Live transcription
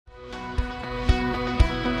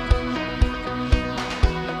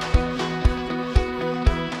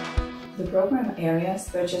program area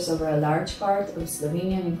stretches over a large part of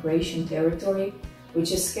Slovenian and Croatian territory,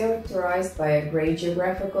 which is characterized by a great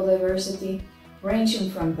geographical diversity, ranging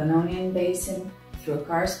from Pannonian Basin through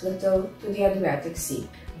Kars Plateau to the Adriatic Sea.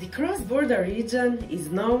 The cross-border region is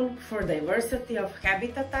known for diversity of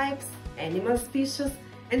habitat types, animal species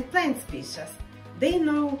and plant species. They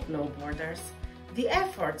know no borders. The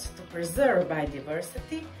efforts to preserve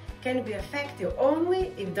biodiversity can be effective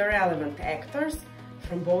only if the relevant actors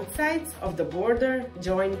from both sides of the border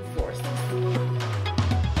join forces.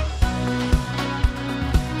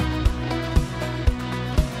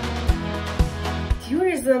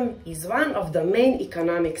 Tourism is one of the main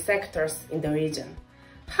economic sectors in the region.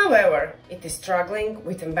 However, it is struggling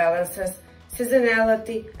with imbalances,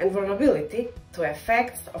 seasonality and vulnerability to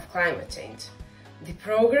effects of climate change. The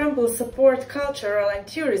program will support cultural and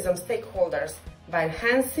tourism stakeholders by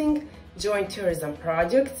enhancing joint tourism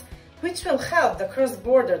projects, which will help the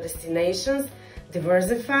cross-border destinations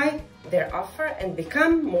diversify their offer and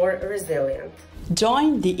become more resilient.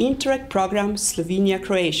 Join the Interreg program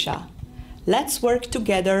Slovenia-Croatia. Let's work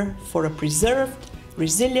together for a preserved,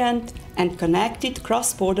 resilient and connected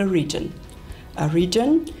cross-border region. A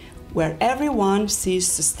region where everyone sees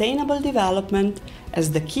sustainable development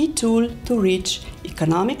as the key tool to reach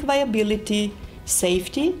economic viability,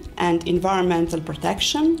 safety and environmental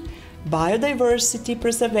protection, biodiversity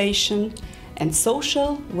preservation and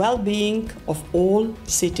social well-being of all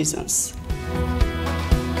citizens.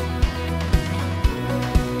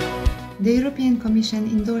 The European Commission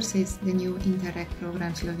endorses the new Interreg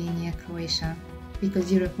program Slovenia-Croatia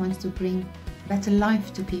because Europe wants to bring better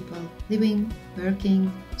life to people living,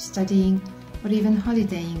 working, studying or even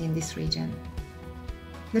holidaying in this region.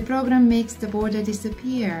 The program makes the border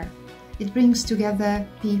disappear. It brings together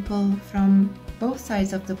people from both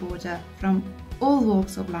sides of the border, from all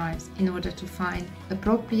walks of life, in order to find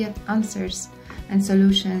appropriate answers and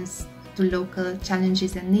solutions to local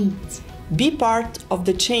challenges and needs. Be part of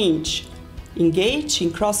the change. Engage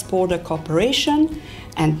in cross-border cooperation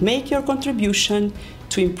and make your contribution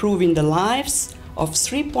to improving the lives of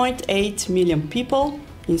 3.8 million people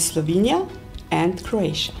in Slovenia and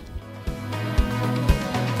Croatia.